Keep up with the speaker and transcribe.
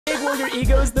well, your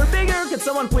egos, they're bigger. Could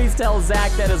someone please tell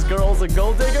Zach that his girl's a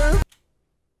gold digger?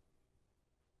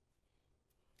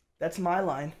 That's my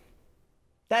line.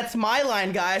 That's my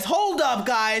line, guys. Hold up,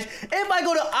 guys. If I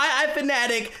go to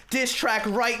iFanatic diss track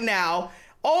right now,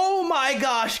 oh my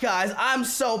gosh, guys, I'm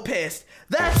so pissed.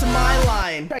 That's my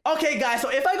line. Okay, guys, so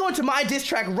if I go into my diss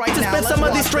track right now, let's some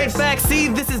of these straight facts. See,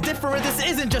 this is different. This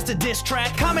isn't just a diss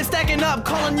track. Comment stacking up,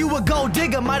 calling you a gold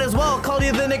digger. Might as well call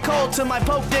you the Nicole to my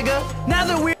poke digger. Now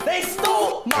that they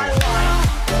stole my line.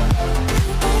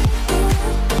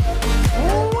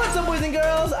 What's up, boys and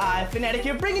girls? iFanatic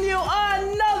here, bringing you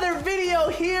another video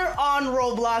here on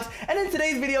Roblox. And in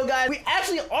today's video, guys, we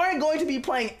actually aren't going to be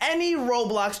playing any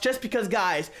Roblox just because,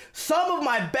 guys, some of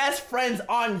my best friends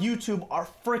on YouTube are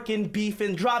freaking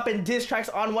beefing, dropping diss tracks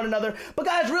on one another. But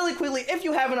guys, really quickly, if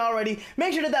you haven't already,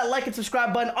 make sure to hit that like and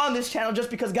subscribe button on this channel just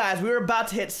because, guys, we're about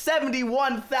to hit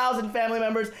 71,000 family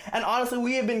members. And honestly,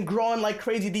 we have been growing like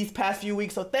crazy these past few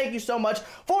weeks. So thank you so much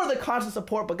for the constant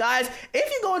support. But guys, if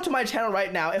you go into my channel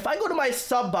right now, if I go to my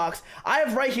sub box, I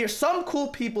have right here some cool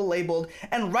people labeled,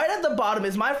 and right at the bottom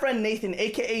is my friend Nathan,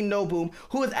 aka Noboom,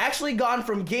 who has actually gone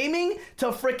from gaming to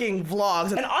freaking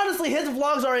vlogs. And honestly, his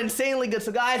vlogs are insanely good.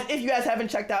 So guys, if you guys haven't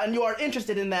checked out and you are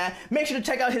interested in that, make sure to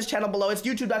check out his channel below. It's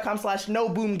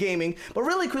youtube.com/NoboomGaming. But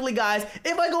really quickly, guys,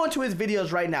 if I go into his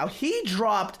videos right now, he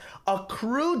dropped a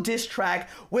crew diss track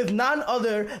with none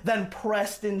other than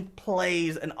Preston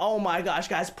Plays. And oh my gosh,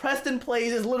 guys, Preston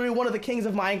Plays is literally one of the kings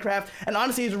of Minecraft, and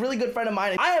honestly, he's a really good friend of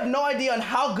mine. I have no idea on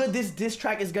how good this diss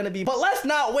track is gonna be, but let's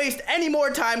not waste any more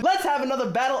time. Let's have another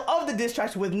battle of the diss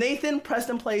tracks with Nathan,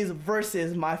 Preston Plays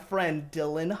versus my friend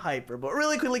DylanHyper. But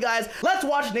really quickly, guys, let's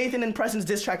watch Nathan and Preston's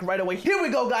diss track right away. Here we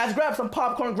go, guys. Grab some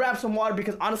popcorn, grab some water,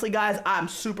 because honestly, guys, I'm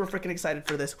super freaking excited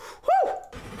for this. Woo!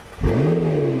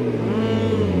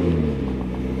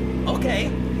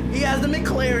 Okay, he has the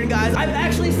McLaren, guys. I've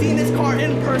actually seen this car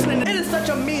in person, and it is such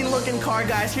a mean-looking car,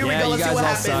 guys. Here we go. Let's see what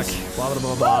happens. Suck. Blah, blah,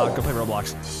 blah, blah. Go play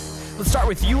Roblox. Let's start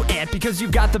with you, Ant, because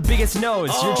you've got the biggest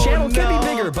nose. Your channel can be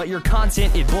bigger, but your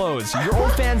content, it blows. Your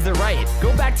old fans, they're right.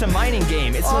 Go back to mining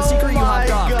game. It's no secret you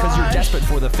hopped off because you're desperate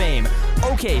for the fame.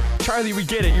 Okay, Charlie, we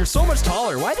get it. You're so much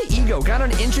taller. Why the ego? Got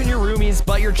an inch in your roomies,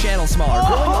 but your channel's smaller.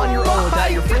 Growing on your own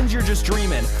without your friends, you're just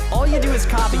dreaming. All you do is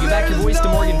copy. Give back your voice to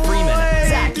Morgan Freeman.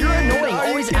 Zach, you're annoying.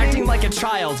 Always acting like a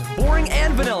child. Boring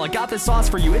and vanilla. Got the sauce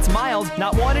for you. It's mild.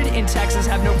 Not wanted in Texas.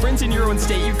 Have no friends in your own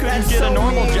state. You couldn't get a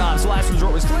normal job, so last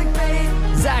resort was clickbait.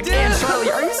 Zach and Charlie,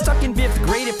 are you stuck in 5th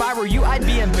grade? If I were you, I'd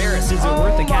be embarrassed. Is it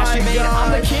worth the cash you made?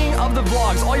 I'm the king of the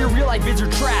vlogs. All your real life vids are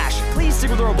trash. Please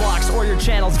stick with Roblox or your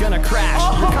channel's gonna crash.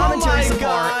 Your commentary's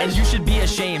subpar and you should be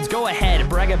ashamed. Go ahead,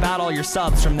 brag about all your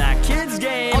subs from that kid's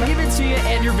game. I'll give it to you,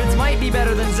 and your vids might be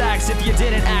better than Zach's if you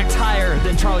didn't act higher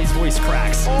than Charlie's voice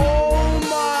cracks. Oh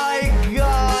my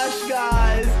gosh,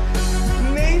 guys.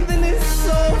 Nathan is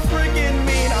so freaking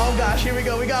mean. Oh gosh, here we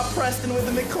go. We got Preston with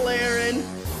the McLaren.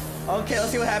 Okay,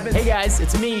 let's see what happens. Hey guys,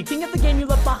 it's me, king of the game you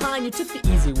left behind. You took the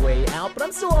easy way out, but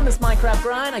I'm still on this Minecraft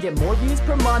grind. I get more views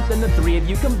per month than the 3 of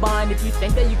you combined. If you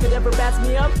think that you could ever pass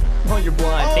me up, well, you're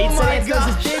blind. Nate said Ants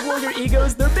is big, well, your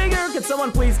egos, they're bigger. Could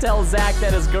someone please tell Zach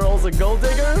that his girl's a gold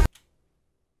digger?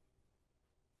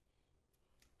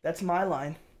 That's my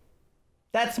line.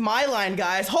 That's my line,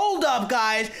 guys. Hold up,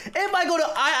 guys. If I go to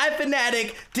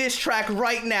iFanatic diss track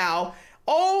right now,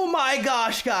 oh my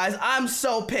gosh, guys, I'm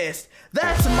so pissed.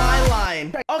 That's my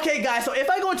line. Okay, guys, so if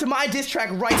I go into my diss track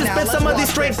right now, let's some of these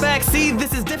straight facts. See,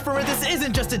 this is different. This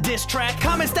isn't just a diss track.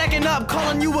 Comment stacking up,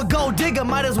 calling you a gold digger.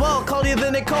 Might as well call you the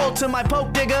Nicole to my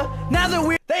poke digger. Now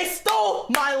that they stole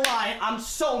my line. I'm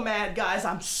so mad, guys.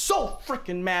 I'm so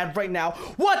freaking mad right now.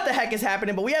 What the heck is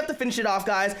happening? But we have to finish it off,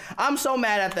 guys. I'm so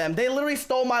mad at them. They literally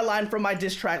stole my line from my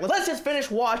diss track. Let's just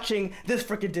finish watching this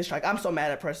freaking diss track. I'm so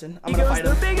mad at Preston. I'm gonna fight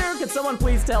him. They're bigger. Could someone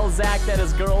please tell Zach that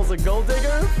his girl's a gold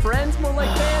digger? Friends more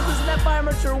like fans. Isn't that fire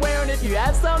merch you're wearing? If you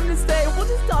have something to say, we'll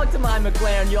just talk to my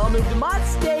McLaren. Y'all moved to my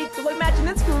state. So like matching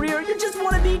this career, you just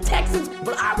want to be Texans,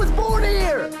 but I was born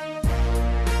here.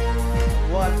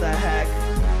 What the heck?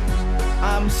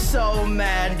 I'm so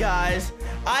mad, guys.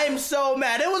 I am so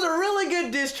mad. It was a really good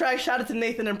diss track. Shout out to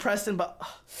Nathan and Preston, but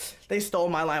they stole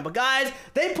my line. But guys,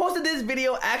 they posted this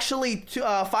video actually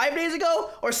 5 days ago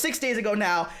or 6 days ago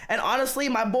now. And honestly,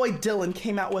 my boy Dylan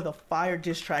came out with a fire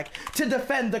diss track to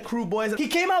defend the crew, boys. He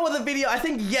came out with a video, I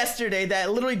think yesterday,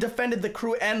 that literally defended the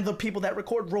crew and the people that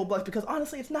record Roblox, because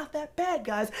honestly, it's not that bad,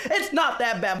 guys. It's not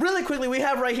that bad. Really quickly, we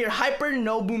have right here Hyper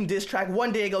Noboom diss track.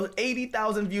 1 day ago,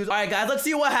 80,000 views. All right, guys, let's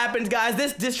see what happens, guys.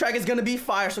 This diss track is gonna be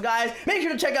fire. So guys, make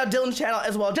sure to check out Dylan's channel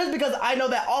as well, just because I know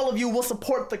that all of you will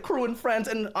support the crew and friends.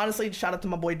 And honestly, shout out to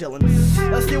my boy Dylan.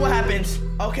 Let's see what happens.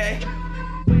 Okay.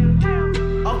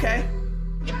 Okay.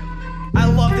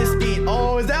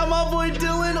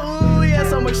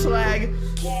 swag.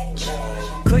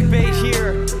 Clickbait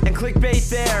here and clickbait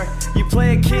there. You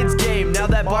play a kid's game, now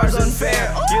that bar's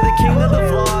unfair. You're the king of the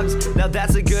vlogs, now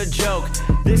that's a good joke.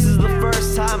 This is the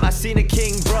first time I seen a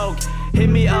king broke. Hit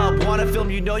me up, wanna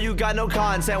film, you know you got no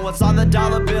content. What's on the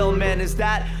dollar bill, man, is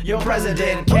that your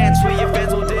president? Can't tweet, your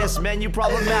fans will diss, man, you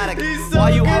problematic.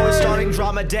 Why you always starting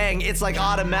drama, dang, it's like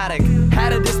automatic. Had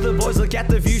to diss the boys, look at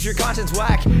the views, your content's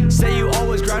whack. Say you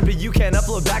always grind, but you can't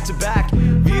upload back to back.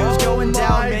 Views going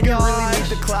down, man, you really need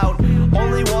the clout.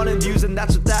 Only wanting views, and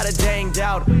that's without a dang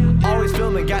doubt. Always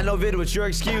filming, got no vid, what's your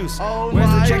excuse? Where's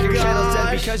the check, your channel's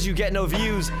dead because you get no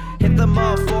views. Hit them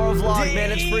up for a vlog,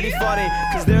 man, it's pretty funny,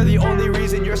 cause they're the only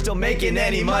reason you're still making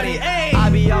any money. I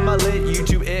be on my lit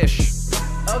YouTube-ish.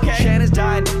 Okay. Shannon's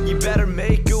dying, you better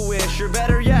make a wish. Or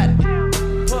better yet,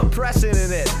 put precedent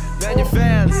in it. Man, your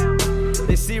fans,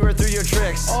 they see right through your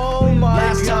tricks. Oh my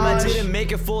gosh. Last time I didn't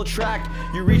make a full track.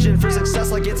 You're reaching for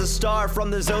success like it's a star from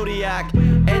the Zodiac.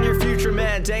 And your future,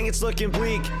 man, dang, it's looking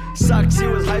bleak. Sucked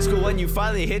you in high school when you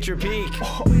finally hit your peak.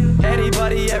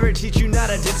 Anybody ever teach you not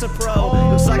to diss a pro?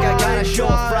 Looks like I gotta show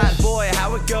a frat boy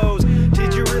how it goes.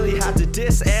 Did you really have to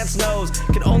diss Ant's nose?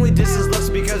 Can only diss his looks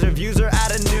because her views are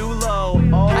at a new low.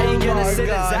 How you gonna say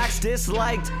that Zach's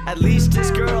disliked? At least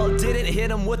this girl didn't hit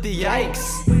him with the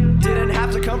yikes. Didn't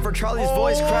have to come for Charlie's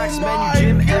voice cracks. Man, you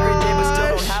gym every day but still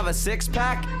don't have a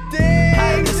six-pack.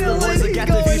 Dang, This the boys that got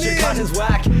the views, your content's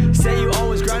whack. Say you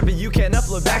always grind but you can't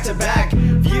upload back to back.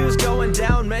 Views going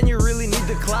down, man, you really need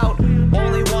the clout.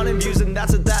 Only wanting views and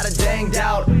that's without a dang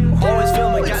doubt. Always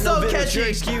filming, got no vid, what's your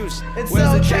excuse? It's Where's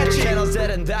so the check, your catchy. channel's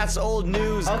dead and that's old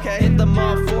news. Okay. Hit them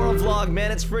up for a vlog,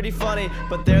 man, it's pretty funny,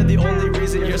 but they're the only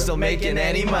reason you're still making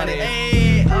any money.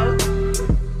 Hey, oh.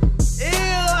 Ew,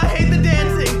 I hate the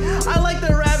dancing. I like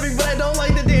the rapping, but I don't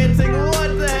like the dancing.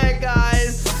 What the heck,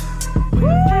 guys?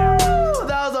 Woo!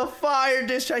 That was a fire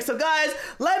diss track. So, guys,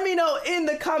 let me know in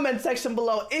the comment section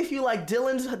below if you like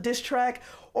Dylan's diss track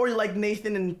or you like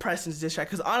Nathan and Preston's diss track.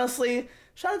 Because honestly,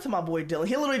 shout out to my boy Dylan.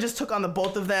 He literally just took on the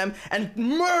both of them and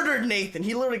murdered Nathan.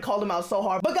 He literally called him out so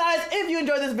hard. But guys, if you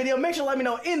enjoyed this video, make sure to let me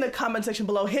know in the comment section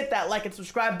below. Hit that like and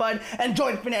subscribe button and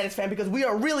join Fanatics Fam because we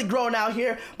are really growing out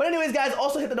here. But anyways, guys,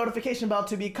 also hit the notification bell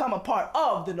to become a part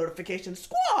of the notification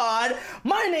squad.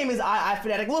 My name is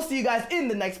DylanHyper. We'll see you guys in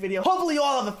the next video. Hopefully you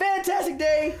all have a fantastic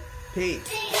day.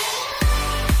 Peace.